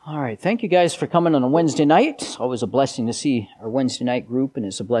All right. Thank you guys for coming on a Wednesday night. It's always a blessing to see our Wednesday night group, and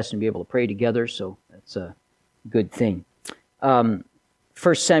it's a blessing to be able to pray together, so that's a good thing. 1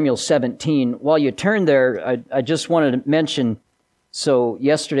 Samuel 17. While you turn there, I just wanted to mention, so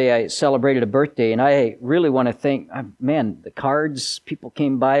yesterday I celebrated a birthday, and I really want to thank, the cards, people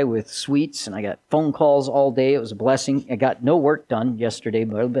came by with sweets, and I got phone calls all day. It was a blessing. I got no work done yesterday,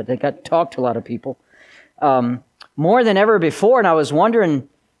 but I got to talk to a lot of people. More than ever before, and I was wondering,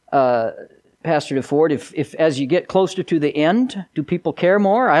 Pastor DeFord, if as you get closer to the end, do people care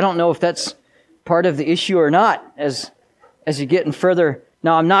more? I don't know if that's part of the issue or not as you're getting further.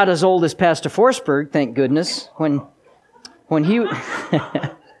 Now, I'm not as old as Pastor Forsberg, thank goodness. When he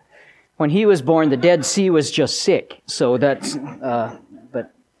when he was born, the Dead Sea was just sick. So that's,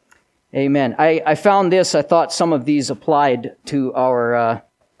 but amen. I found this. I thought some of these applied to our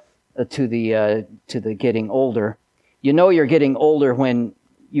to the getting older. You know you're getting older when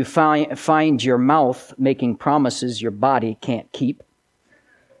you find your mouth making promises your body can't keep.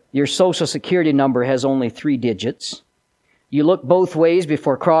 Your social security number has only 3 digits. You look both ways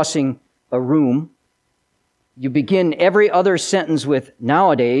before crossing a room. You begin every other sentence with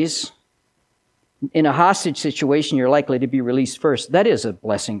nowadays. In a hostage situation, you're likely to be released first. That is a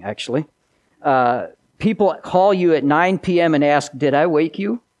blessing, actually. People call you at 9 p.m. and ask, "Did I wake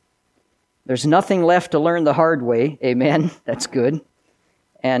you?" There's nothing left to learn the hard way. Amen. That's good.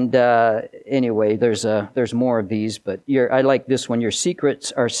 And anyway, there's more of these, but I like this one. Your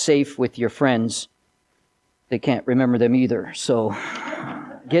secrets are safe with your friends. They can't remember them either. So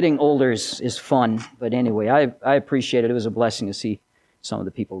getting older is fun. But anyway, I appreciate it. It was a blessing to see some of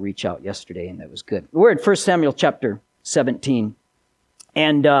the people reach out yesterday, and that was good. We're at 1 Samuel chapter 17.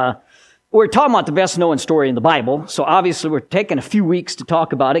 And we're talking about the best-known story in the Bible. So obviously we're taking a few weeks to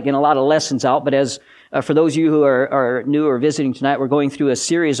talk about it, getting a lot of lessons out. But as for those of you who are new or visiting tonight, we're going through a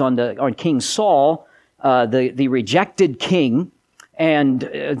series on King Saul, the rejected king. And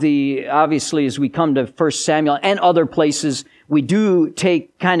obviously as we come to 1 Samuel and other places, we do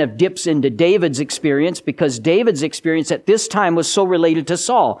take kind of dips into David's experience, because David's experience at this time was so related to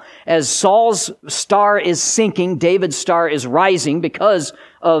Saul. As Saul's star is sinking, David's star is rising because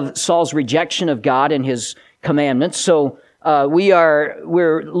of Saul's rejection of God and his commandments. So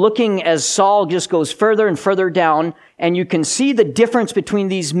we're looking as Saul just goes further and further down, and you can see the difference between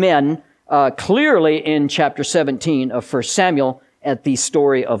these men clearly in chapter 17 of 1 Samuel at the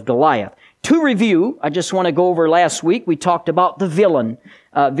story of Goliath. To review, I just want to go over last week, we talked about the villain.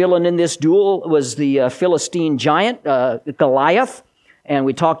 Villain in this duel was the Philistine giant, Goliath, and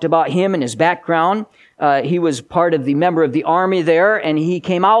we talked about him and his background. He was part of the member of the army there, and he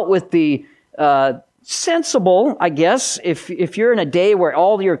came out with the sensible, I guess, if you're in a day where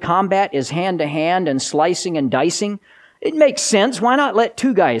all your combat is hand-to-hand and slicing and dicing, it makes sense. Why not let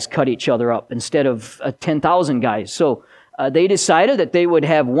 2 guys cut each other up instead of 10,000 guys? So they decided that they would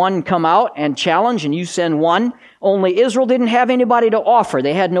have one come out and challenge, and you send one. Only Israel didn't have anybody to offer.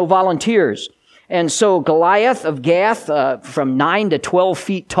 They had no volunteers. And so Goliath of Gath, from 9 to 12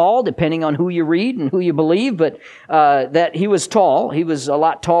 feet tall, depending on who you read and who you believe, but that he was tall. He was a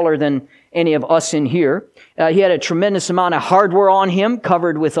lot taller than any of us in here. He had a tremendous amount of hardware on him,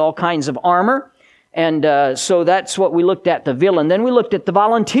 covered with all kinds of armor. And so that's what we looked at, the villain. Then we looked at the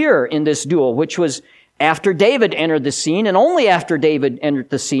volunteer in this duel, which was after David entered the scene, and only after David entered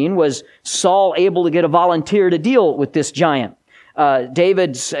the scene was Saul able to get a volunteer to deal with this giant.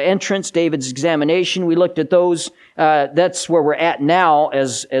 David's entrance, David's examination, we looked at those. That's where we're at now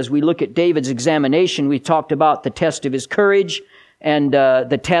as we look at David's examination. We talked about the test of his courage and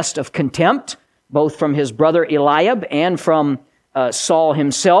the test of contempt, both from his brother Eliab and from Saul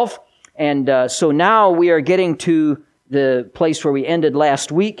himself. And so now we are getting to the place where we ended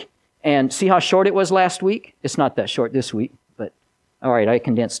last week. And see how short it was last week? It's not that short this week, but all right, I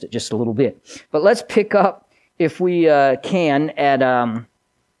condensed it just a little bit. But let's pick up, if we can, at,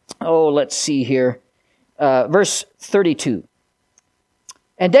 let's see here, verse 32.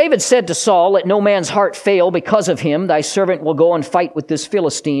 And David said to Saul, "Let no man's heart fail because of him. Thy servant will go and fight with this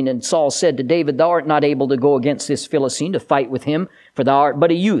Philistine." And Saul said to David, "Thou art not able to go against this Philistine to fight with him, for thou art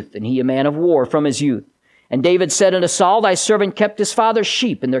but a youth, and he a man of war from his youth." And David said unto Saul, "Thy servant kept his father's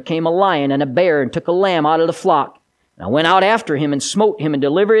sheep, and there came a lion and a bear, and took a lamb out of the flock. And I went out after him, and smote him, and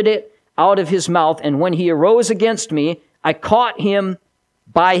delivered it out of his mouth. And when he arose against me, I caught him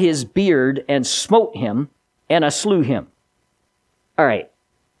by his beard, and smote him, and I slew him." All right.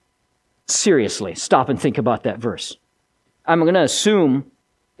 Seriously, stop and think about that verse. I'm going to assume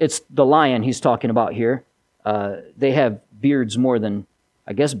it's the lion he's talking about here. They have beards more than,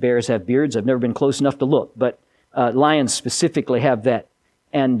 I guess bears have beards. I've never been close enough to look, but lions specifically have that.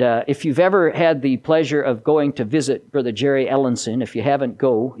 And if you've ever had the pleasure of going to visit Brother Jerry Ellenson, if you haven't,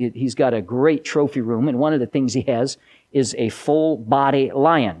 go. He's got a great trophy room, and one of the things he has is a full-body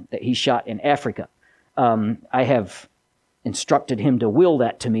lion that he shot in Africa. I have instructed him to will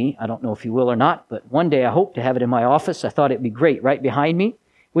that to me. I don't know if he will or not, but one day I hope to have it in my office. I thought it'd be great right behind me.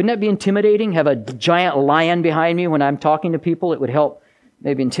 Wouldn't that be intimidating? Have a giant lion behind me when I'm talking to people? It would help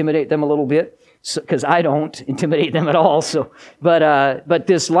maybe intimidate them a little bit, because I don't intimidate them at all. But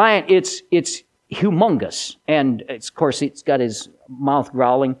this lion, it's humongous, and of course it's got his mouth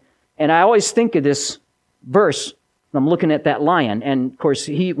growling. And I always think of this verse. I'm looking at that lion, and of course,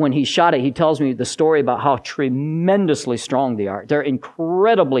 when he shot it, he tells me the story about how tremendously strong they are. They're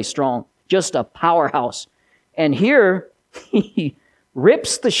incredibly strong, just a powerhouse. And here, he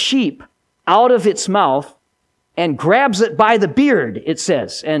rips the sheep out of its mouth and grabs it by the beard, it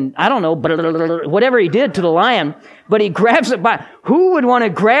says. And I don't know, whatever he did to the lion, but he grabs it by... Who would want to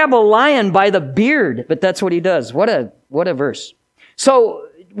grab a lion by the beard? But that's what he does. What a verse. So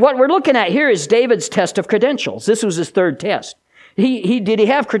what we're looking at here is David's test of credentials. This was his third test. Did he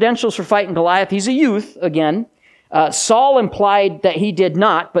have credentials for fighting Goliath? He's a youth, again. Saul implied that he did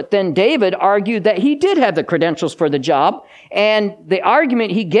not, but then David argued that he did have the credentials for the job, and the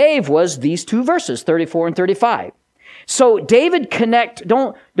argument he gave was these two verses, 34 and 35. So David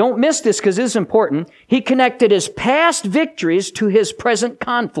don't miss this because this is important. He connected his past victories to his present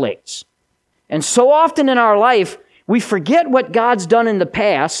conflicts. And so often in our life, we forget what God's done in the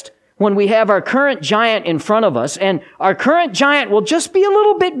past when we have our current giant in front of us, and our current giant will just be a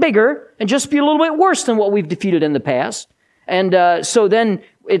little bit bigger and just be a little bit worse than what we've defeated in the past. And so then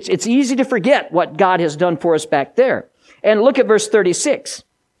it's easy to forget what God has done for us back there. And look at verse 36.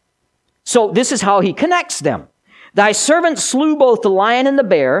 So this is how he connects them. Thy servant slew both the lion and the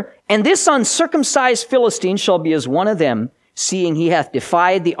bear, and this uncircumcised Philistine shall be as one of them, seeing he hath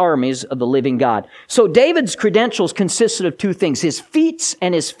defied the armies of the living God. So David's credentials consisted of two things, his feats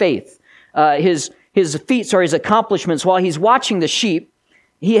and his faith. His feats are his accomplishments. While he's watching the sheep,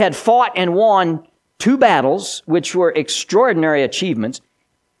 he had fought and won 2 battles, which were extraordinary achievements,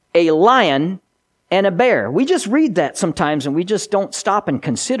 a lion and a bear. We just read that sometimes and we just don't stop and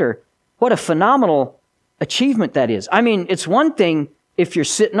consider what a phenomenal achievement that is. I mean, it's one thing if you're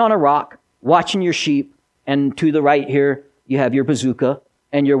sitting on a rock watching your sheep, and to the right here, you have your bazooka,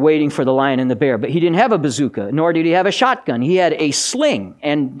 and you're waiting for the lion and the bear. But he didn't have a bazooka, nor did he have a shotgun. He had a sling.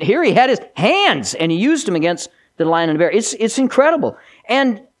 And here he had his hands, and he used them against the lion and the bear. It's incredible.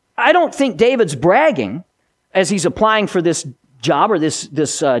 And I don't think David's bragging as he's applying for this job or this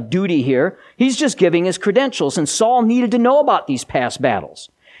duty here. He's just giving his credentials. And Saul needed to know about these past battles.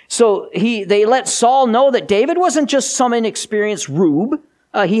 So they let Saul know that David wasn't just some inexperienced rube.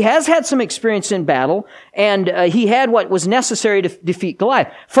 He has had some experience in battle, and he had what was necessary to defeat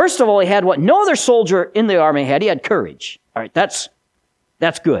Goliath. First of all, he had what no other soldier in the army had. He had courage. All right, that's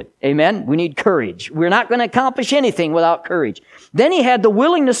good. Amen? We need courage. We're not going to accomplish anything without courage. Then he had the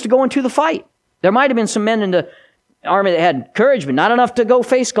willingness to go into the fight. There might have been some men in the army that had courage, but not enough to go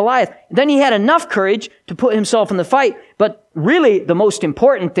face Goliath. Then he had enough courage to put himself in the fight. But really, the most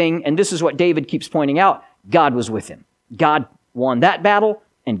important thing, and this is what David keeps pointing out, God was with him. God won that battle,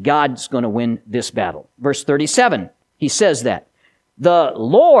 and God's going to win this battle. Verse 37, he says that. The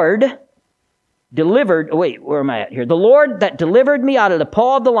Lord delivered, where am I at here? The Lord that delivered me out of the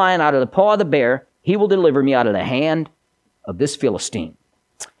paw of the lion, out of the paw of the bear, he will deliver me out of the hand of this Philistine.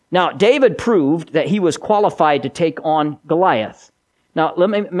 Now, David proved that he was qualified to take on Goliath. Now, let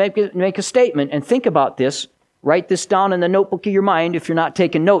me make a statement and think about this. Write this down in the notebook of your mind if you're not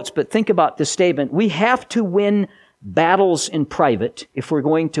taking notes, but think about this statement. We have to win battles in private if we're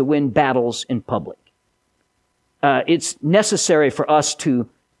going to win battles in public. It's necessary for us to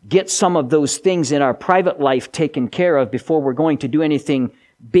get some of those things in our private life taken care of before we're going to do anything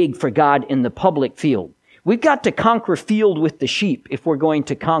big for God in the public field. We've got to conquer field with the sheep if we're going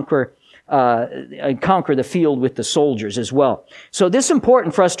to conquer the field with the soldiers as well. So this is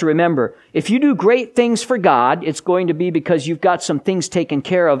important for us to remember. If you do great things for God, it's going to be because you've got some things taken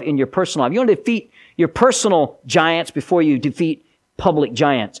care of in your personal life. You want to defeat your personal giants before you defeat public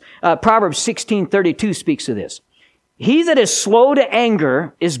giants. Proverbs 16:32 speaks of this. He that is slow to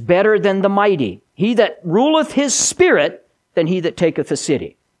anger is better than the mighty. He that ruleth his spirit than he that taketh a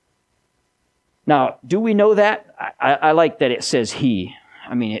city. Now, do we know that? I like that it says he.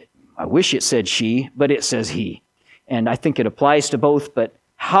 I mean, I wish it said she, but it says he. And I think it applies to both, but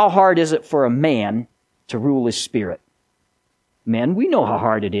how hard is it for a man to rule his spirit? Men, we know how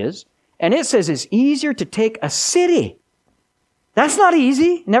hard it is. And it says it's easier to take a city. That's not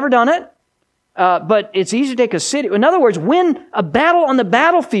easy. Never done it. but it's easier to take a city. In other words, win a battle on the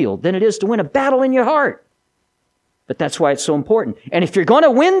battlefield than it is to win a battle in your heart. But that's why it's so important. And if you're going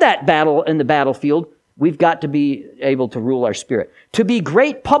to win that battle in the battlefield, we've got to be able to rule our spirit. To be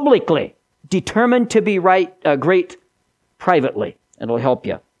great publicly, determined to be great privately. It'll help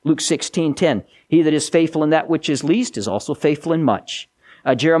you. Luke 16:10. He that is faithful in that which is least is also faithful in much.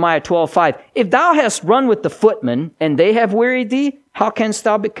 Jeremiah 12:5. If thou hast run with the footmen, and they have wearied thee, how canst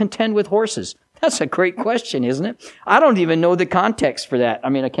thou be contend with horses? That's a great question, isn't it? I don't even know the context for that. I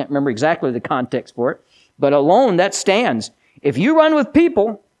mean, I can't remember exactly the context for it. But alone, that stands. If you run with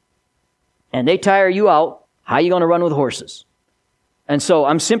people, and they tire you out, how are you going to run with horses? And so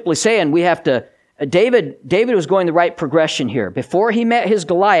I'm simply saying we have to... David was going the right progression here. Before he met his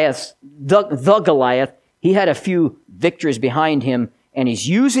Goliath, the Goliath, he had a few victories behind him, and he's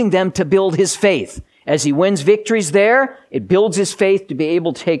using them to build his faith. As he wins victories there, it builds his faith to be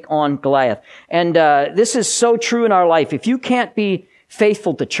able to take on Goliath. And this is so true in our life. If you can't be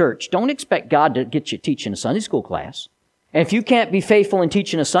faithful to church, don't expect God to get you teaching a Sunday school class. And if you can't be faithful in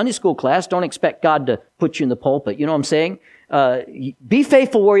teaching a Sunday school class, don't expect God to put you in the pulpit. You know what I'm saying? Be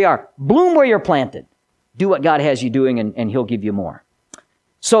faithful where you are. Bloom where you're planted. Do what God has you doing, and He'll give you more.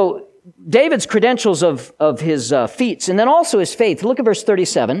 So David's credentials of his feats, and then also his faith. Look at verse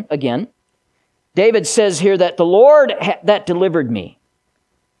 37 again. David says here that the Lord that delivered me.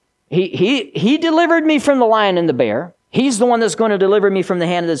 He delivered me from the lion and the bear. He's the one that's going to deliver me from the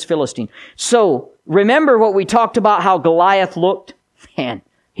hand of this Philistine. So remember what we talked about, how Goliath looked? Man,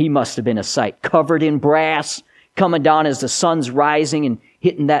 he must have been a sight. Covered in brass, coming down as the sun's rising and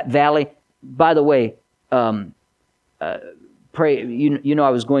hitting that valley. By the way, pray. You know,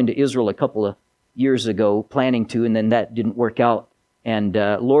 I was going to Israel a couple of years ago, planning to, and then that didn't work out. And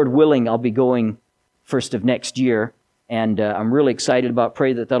Lord willing, I'll be going first of next year. And I'm really excited about.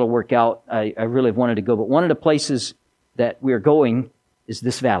 Pray that that'll work out. I really have wanted to go, but one of the places that we're going is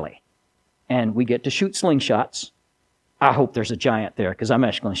this valley, and we get to shoot slingshots. I hope there's a giant there, because I'm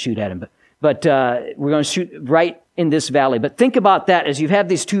actually going to shoot at him. But we're going to shoot right in this valley. But think about that. As you have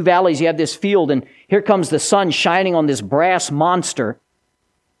these two valleys, you have this field, and here comes the sun shining on this brass monster.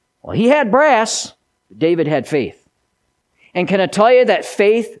 Well, he had brass. David had faith. And can I tell you that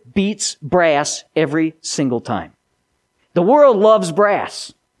faith beats brass every single time? The world loves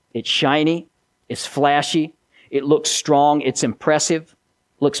brass. It's shiny. It's flashy. It looks strong. It's impressive.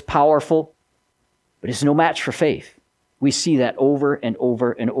 Looks powerful. But it's no match for faith. We see that over and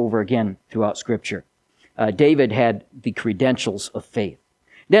over and over again throughout Scripture. David had the credentials of faith.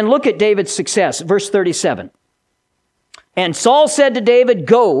 Then look at David's success. Verse 37. And Saul said to David,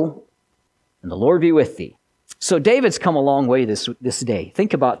 go, and the Lord be with thee. So David's come a long way this day.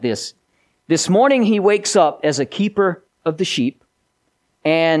 Think about this. This morning he wakes up as a keeper of the sheep.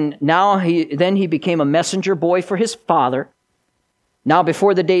 And now he became a messenger boy for his father. Now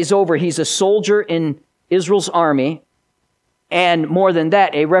before the day's over, he's a soldier in Israel's army. And more than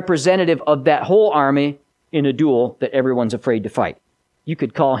that, a representative of that whole army in a duel that everyone's afraid to fight. You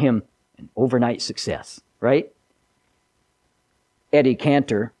could call him an overnight success, right? Eddie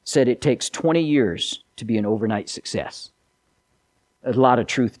Cantor said it takes 20 years to be an overnight success. A lot of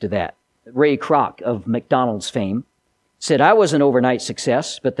truth to that. Ray Kroc of McDonald's fame said, I was an overnight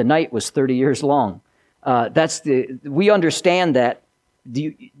success, but the night was 30 years long. We understand that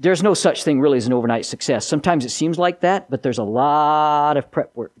there's no such thing really as an overnight success. Sometimes it seems like that, but there's a lot of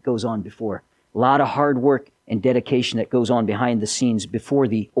prep work that goes on before. A lot of hard work and dedication that goes on behind the scenes before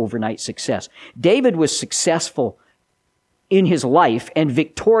the overnight success. David was successful in his life and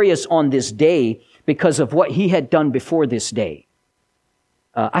victorious on this day because of what he had done before this day.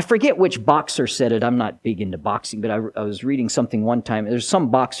 I forget which boxer said it. I'm not big into boxing, but I was reading something one time. There's some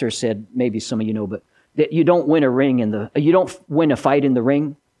boxer said, maybe some of you know, but that you don't win you don't win a fight in the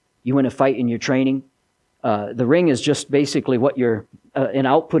ring. You win a fight in your training. The ring is just basically what an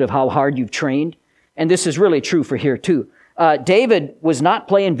output of how hard you've trained. And this is really true for here too. David was not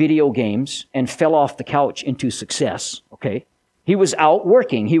playing video games and fell off the couch into success. Okay. He was out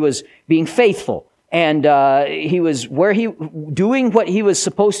working. He was being faithful. And he was doing what he was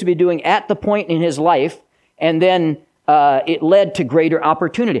supposed to be doing at the point in his life, and then it led to greater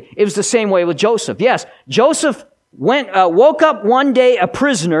opportunity. It was the same way with Joseph. Yes, Joseph woke up one day a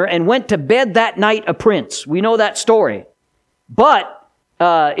prisoner and went to bed that night a prince. We know that story. But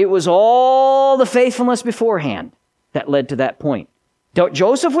it was all the faithfulness beforehand that led to that point.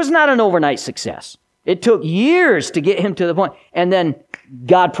 Joseph was not an overnight success. It took years to get him to the point, and then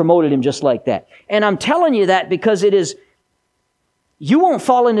God promoted him just like that. And I'm telling you that because you won't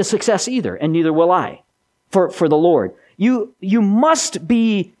fall into success either, and neither will I, for the Lord. You must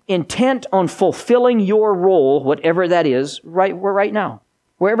be intent on fulfilling your role, whatever that is, right now,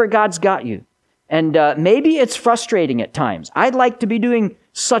 wherever God's got you. And maybe it's frustrating at times. I'd like to be doing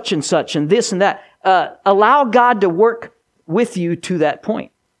such and this and that. Allow God to work with you to that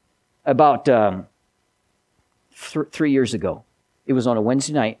point. About 3 years ago, it was on a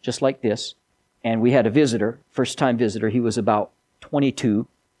Wednesday night, just like this, and we had a visitor, first-time visitor. He was about 22,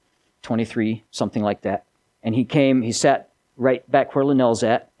 23, something like that. And he came, he sat right back where Linnell's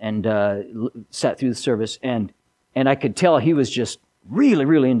at, and sat through the service, and I could tell he was just really,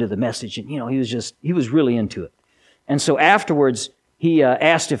 really into the message, and he was really into it. And so afterwards, he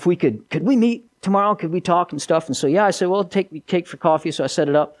asked if could we meet tomorrow? Could we talk and stuff? And so I said, well, take me cake for coffee. So I set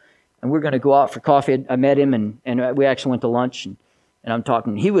it up, and we're going to go out for coffee. I met him, and we actually went to lunch, and I'm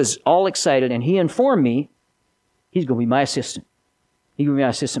talking. He was all excited, and he informed me he's going to be my assistant. He's going to be my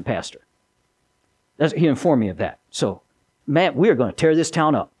assistant pastor. He informed me of that. So, man, we're going to tear this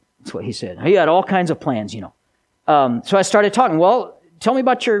town up. That's what he said. He had all kinds of plans, So I started talking. Well, tell me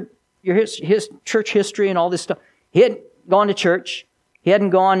about his church history and all this stuff. He hadn't gone to church. He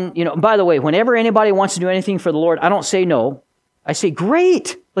hadn't gone, By the way, whenever anybody wants to do anything for the Lord, I don't say no. I say,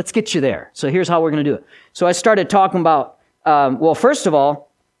 great, let's get you there. So here's how we're going to do it. So I started talking about, first of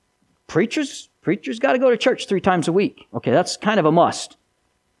all, preachers got to go to church 3 times a week. Okay, that's kind of a must.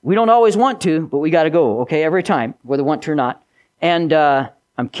 We don't always want to, but we got to go, okay, every time, whether we want to or not. And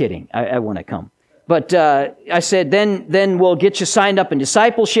I'm kidding. I want to come. But I said, then we'll get you signed up in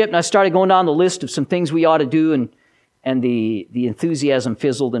discipleship. And I started going down the list of some things we ought to do. And the enthusiasm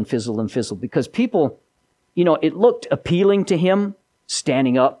fizzled because people, it looked appealing to him,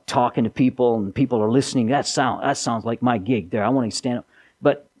 standing up, talking to people, and people are listening. That sounds like my gig there. I want to stand up.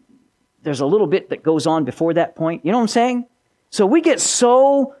 But there's a little bit that goes on before that point. You know what I'm saying? So we get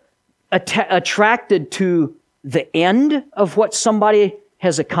so attracted to the end of what somebody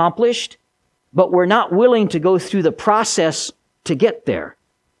has accomplished, but we're not willing to go through the process to get there.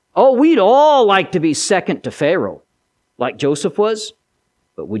 Oh, we'd all like to be second to Pharaoh, like Joseph was.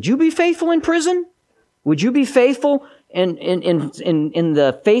 But would you be faithful in prison? Would you be faithful in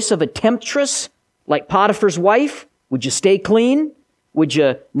the face of a temptress like Potiphar's wife? Would you stay clean? Would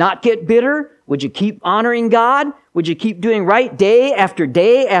you not get bitter? Would you keep honoring God? Would you keep doing right day after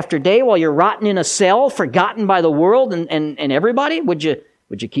day after day while you're rotting in a cell, forgotten by the world and everybody? Would you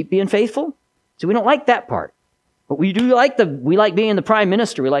keep being faithful? So we don't like that part. But we like being the prime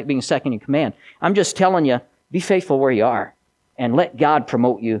minister. We like being second in command. I'm just telling you, be faithful where you are and let God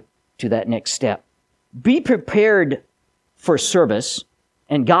promote you to that next step. Be prepared for service,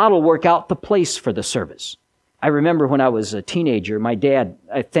 and God will work out the place for the service. I remember when I was a teenager, my dad,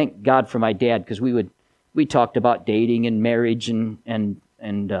 I thank God for my dad, because we talked about dating and marriage and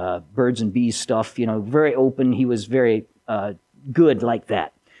birds and bees stuff, very open. He was very good like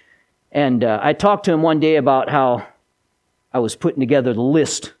that. And I talked to him one day about how I was putting together the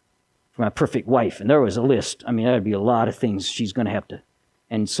list for my perfect wife. And there was a list. I mean, there'd be a lot of things she's going to have to.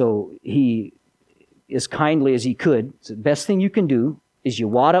 And so he, as kindly as he could, said, the best thing you can do is you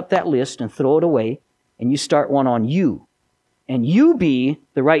wad up that list and throw it away, and you start one on you. And you be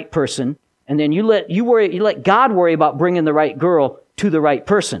the right person, and then you let God worry about bringing the right girl to the right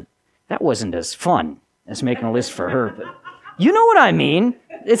person. That wasn't as fun as making a list for her, but you know what I mean.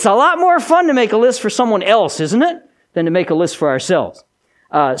 It's a lot more fun to make a list for someone else, isn't it, than to make a list for ourselves.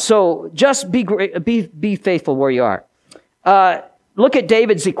 So just be faithful where you are. Look at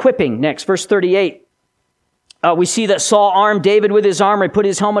David's equipping next, verse 38. We see that Saul armed David with his armor. He put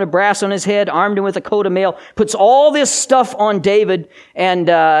his helmet of brass on his head, armed him with a coat of mail, puts all this stuff on David, and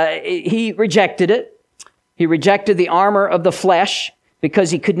he rejected it. He rejected the armor of the flesh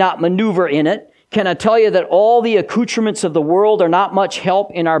because he could not maneuver in it. Can I tell you that all the accoutrements of the world are not much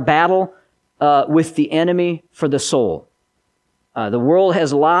help in our battle with the enemy for the soul? The world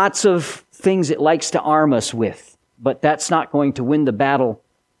has lots of things it likes to arm us with, but that's not going to win the battle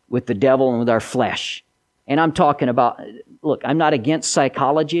with the devil and with our flesh. And I'm talking about, look, I'm not against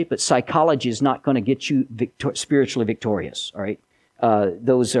psychology, but psychology is not going to get you spiritually victorious, all right?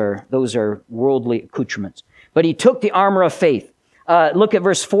 Those are worldly accoutrements. But he took the armor of faith. Look at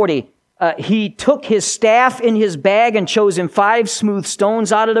verse 40. He took his staff in his bag and chose him 5 smooth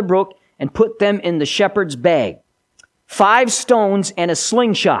stones out of the brook and put them in the shepherd's bag. 5 stones and a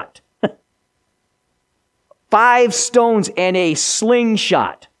slingshot. 5 stones and a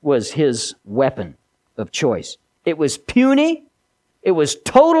slingshot was his weapon of choice. It was puny. It was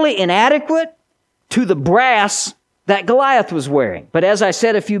totally inadequate to the brass that Goliath was wearing. But as I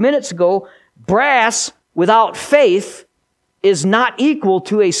said a few minutes ago, brass without faith is not equal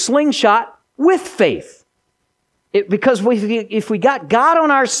to a slingshot with faith. Because if we got God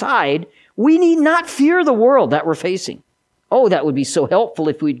on our side, we need not fear the world that we're facing. Oh, that would be so helpful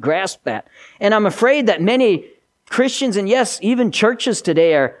if we'd grasp that. And I'm afraid that many Christians, and yes, even churches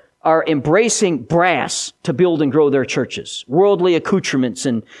today are embracing brass to build and grow their churches. Worldly accoutrements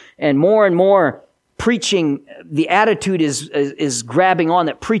and more preaching. The attitude is grabbing on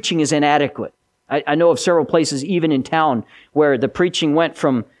that preaching is inadequate. I know of several places, even in town, where the preaching went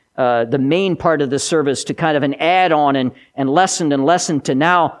from the main part of the service to kind of an add-on and lessened to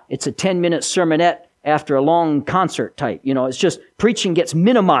now it's a 10-minute sermonette after a long concert type. It's just preaching gets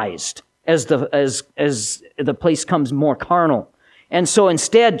minimized as the place comes more carnal. And so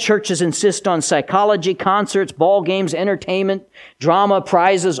instead, churches insist on psychology, concerts, ball games, entertainment, drama,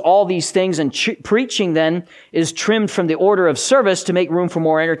 prizes, all these things. And preaching then is trimmed from the order of service to make room for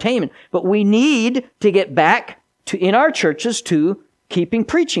more entertainment. But we need to get back in our churches to keeping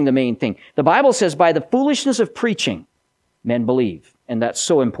preaching the main thing. The Bible says, by the foolishness of preaching, men believe. And that's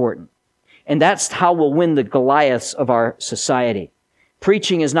so important. And that's how we'll win the Goliaths of our society.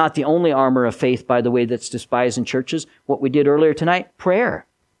 Preaching is not the only armor of faith, by the way, that's despised in churches. What we did earlier tonight, prayer.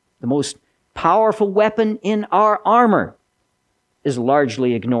 The most powerful weapon in our armor is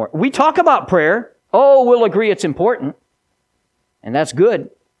largely ignored. We talk about prayer. Oh, we'll agree it's important. And that's good.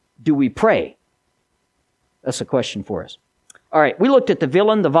 Do we pray? That's a question for us. All right, we looked at the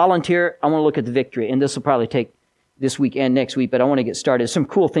villain, the volunteer. I want to look at the victory. And this will probably take this week and next week, but I want to get started. Some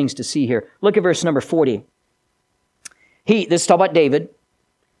cool things to see here. Look at verse number 40. This is talking about David,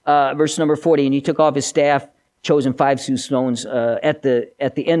 verse number 40, and he took off his staff, chosen 5 smooth stones at the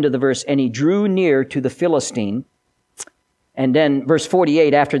end of the verse, and he drew near to the Philistine. And then verse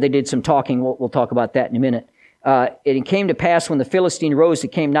 48, after they did some talking, we'll talk about that in a minute. It came to pass when the Philistine rose, he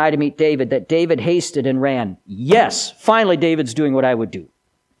came nigh to meet David, that David hasted and ran. Yes, finally David's doing what I would do.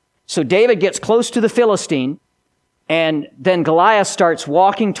 So David gets close to the Philistine, and then Goliath starts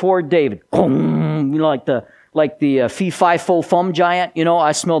walking toward David. Like the fee-fi-fo-fum giant,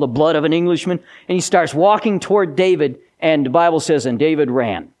 I smell the blood of an Englishman. And he starts walking toward David, and the Bible says, and David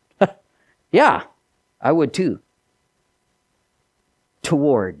ran. Yeah, I would too.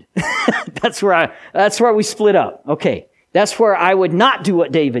 Toward. That's where we split up. Okay, that's where I would not do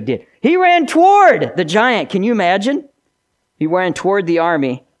what David did. He ran toward the giant. Can you imagine? He ran toward the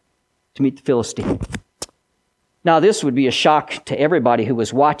army to meet the Philistine. Now, this would be a shock to everybody who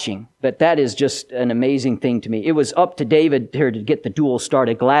was watching, but that is just an amazing thing to me. It was up to David here to get the duel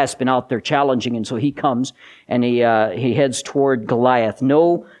started. Goliath's been out there challenging, and so he comes, and he heads toward Goliath.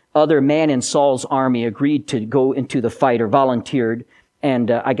 No other man in Saul's army agreed to go into the fight or volunteered.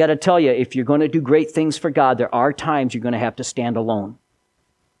 And I got to tell you, if you're going to do great things for God, there are times you're going to have to stand alone.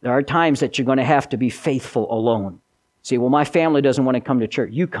 There are times that you're going to have to be faithful alone. See, well, my family doesn't want to come to church.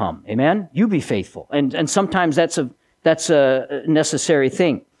 You come, amen? You be faithful. And sometimes that's a necessary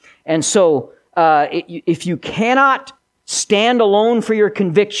thing. And so if you cannot stand alone for your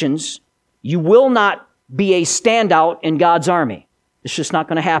convictions, you will not be a standout in God's army. It's just not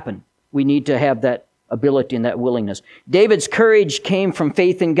going to happen. We need to have that ability and that willingness. David's courage came from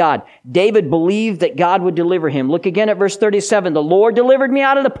faith in God. David believed that God would deliver him. Look again at verse 37. The Lord delivered me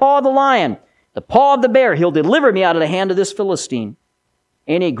out of the paw of the lion, the paw of the bear. He'll deliver me out of the hand of this Philistine.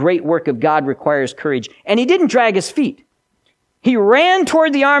 Any great work of God requires courage. And he didn't drag his feet. He ran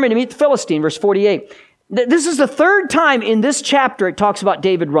toward the army to meet the Philistine, verse 48. This is the third time in this chapter it talks about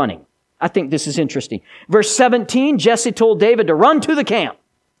David running. I think this is interesting. Verse 17, Jesse told David to run to the camp.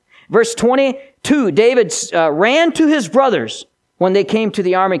 Verse 22, David ran to his brothers when they came to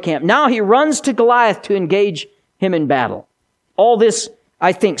the army camp. Now he runs to Goliath to engage him in battle. All this,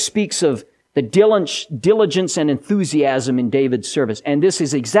 I think, speaks of the diligence and enthusiasm in David's service. And this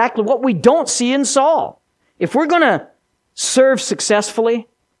is exactly what we don't see in Saul. If we're going to serve successfully,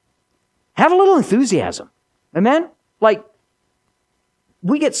 have a little enthusiasm. Amen? Like,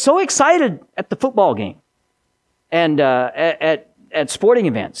 we get so excited at the football game and at sporting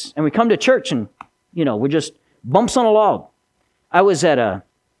events. And we come to church and, we're just bumps on a log. I was at a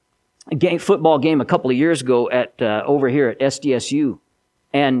football game a couple of years ago over here at SDSU.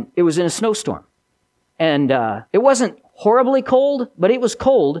 And it was in a snowstorm. And it wasn't horribly cold, but it was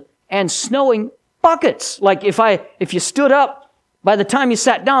cold and snowing buckets. Like if you stood up, by the time you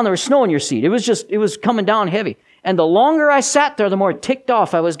sat down, there was snow in your seat. It was coming down heavy. And the longer I sat there, the more ticked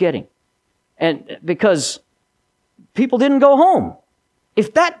off I was getting. And because people didn't go home.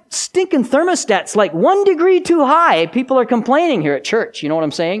 If that stinking thermostat's like 1 degree too high, people are complaining here at church. You know what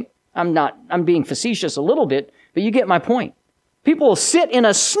I'm saying? I'm being facetious a little bit, but you get my point. People will sit in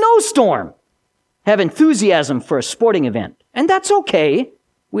a snowstorm, have enthusiasm for a sporting event. And that's okay.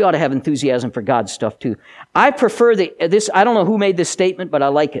 We ought to have enthusiasm for God's stuff too. I prefer I don't know who made this statement, but I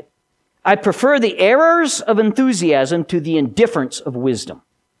like it. I prefer the errors of enthusiasm to the indifference of wisdom.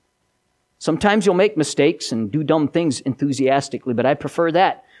 Sometimes you'll make mistakes and do dumb things enthusiastically, but I prefer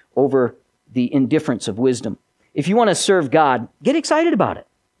that over the indifference of wisdom. If you want to serve God, get excited about it.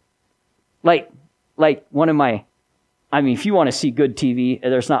 Like if you want to see good TV,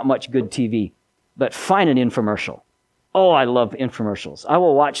 there's not much good TV, but find an infomercial. Oh, I love infomercials. I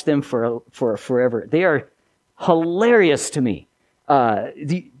will watch them for forever. They are hilarious to me.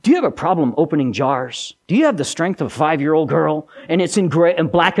 Do you have a problem opening jars? Do you have the strength of a 5-year-old girl? And it's in gray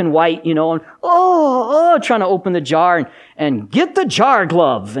and black and white, and trying to open the jar and get the jar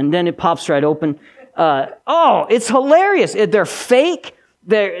glove. And then it pops right open. It's hilarious. They're fake.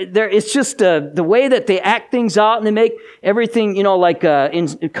 It's just the way that they act things out, and they make everything,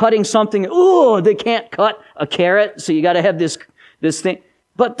 in cutting something. They can't cut a carrot, so you got to have this thing.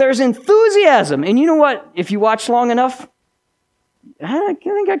 But there's enthusiasm. And you know what? If you watch long enough, I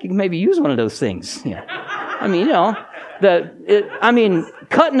think I could maybe use one of those things. Yeah.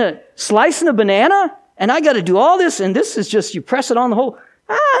 Slicing a banana, and I got to do all this, and this is just, you press it on the whole.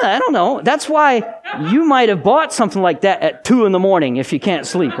 I don't know. That's why you might have bought something like that at 2 a.m. if you can't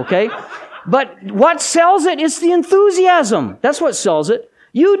sleep, okay? But what sells it is the enthusiasm. That's what sells it.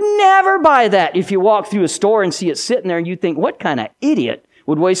 You'd never buy that if you walk through a store and see it sitting there and you think, what kind of idiot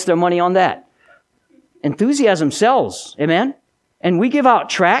would waste their money on that? Enthusiasm sells. Amen? And we give out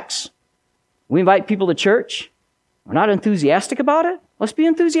tracts. We invite people to church. We're not enthusiastic about it. Let's be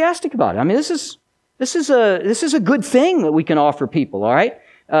enthusiastic about it. This is a good thing that we can offer people, all right?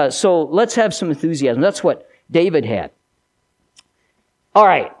 So let's have some enthusiasm. That's what David had. All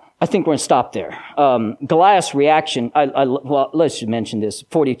right, I think we're going to stop there. Goliath's reaction, let's just mention this.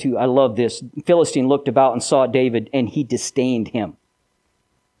 42, I love this. Philistine looked about and saw David, and he disdained him.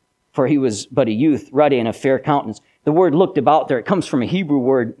 For he was but a youth, ruddy and of fair countenance. The word looked about there, it comes from a Hebrew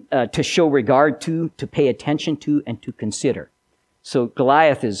word to show regard to pay attention to, and to consider. So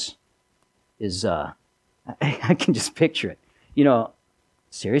Goliath is I can just picture it.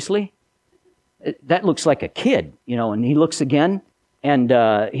 Seriously? That looks like a kid, and he looks again, and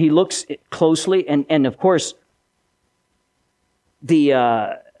he looks closely, and of course,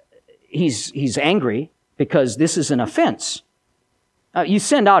 he's angry because this is an offense. You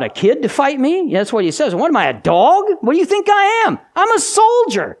send out a kid to fight me? Yeah, that's what he says. What am I, a dog? What do you think I am? I'm a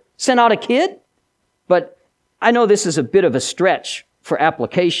soldier. Send out a kid? But I know this is a bit of a stretch for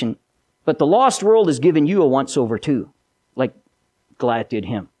application, but the lost world has given you a once-over too, like Goliath did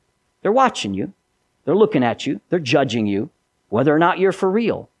him. They're watching you. They're looking at you. They're judging you, whether or not you're for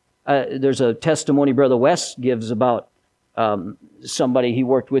real. There's a testimony Brother West gives about somebody he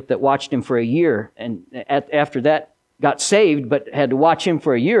worked with that watched him for a year, and after that got saved, but had to watch him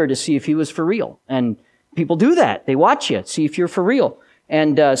for a year to see if he was for real. And people do that. They watch you, see if you're for real.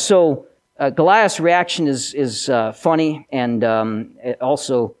 And so Goliath's reaction is funny, and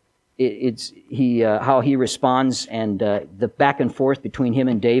also it's how he responds, and the back and forth between him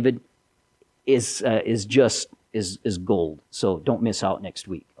and David is gold. So don't miss out next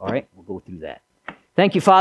week. All right, we'll go through that. Thank you, Father.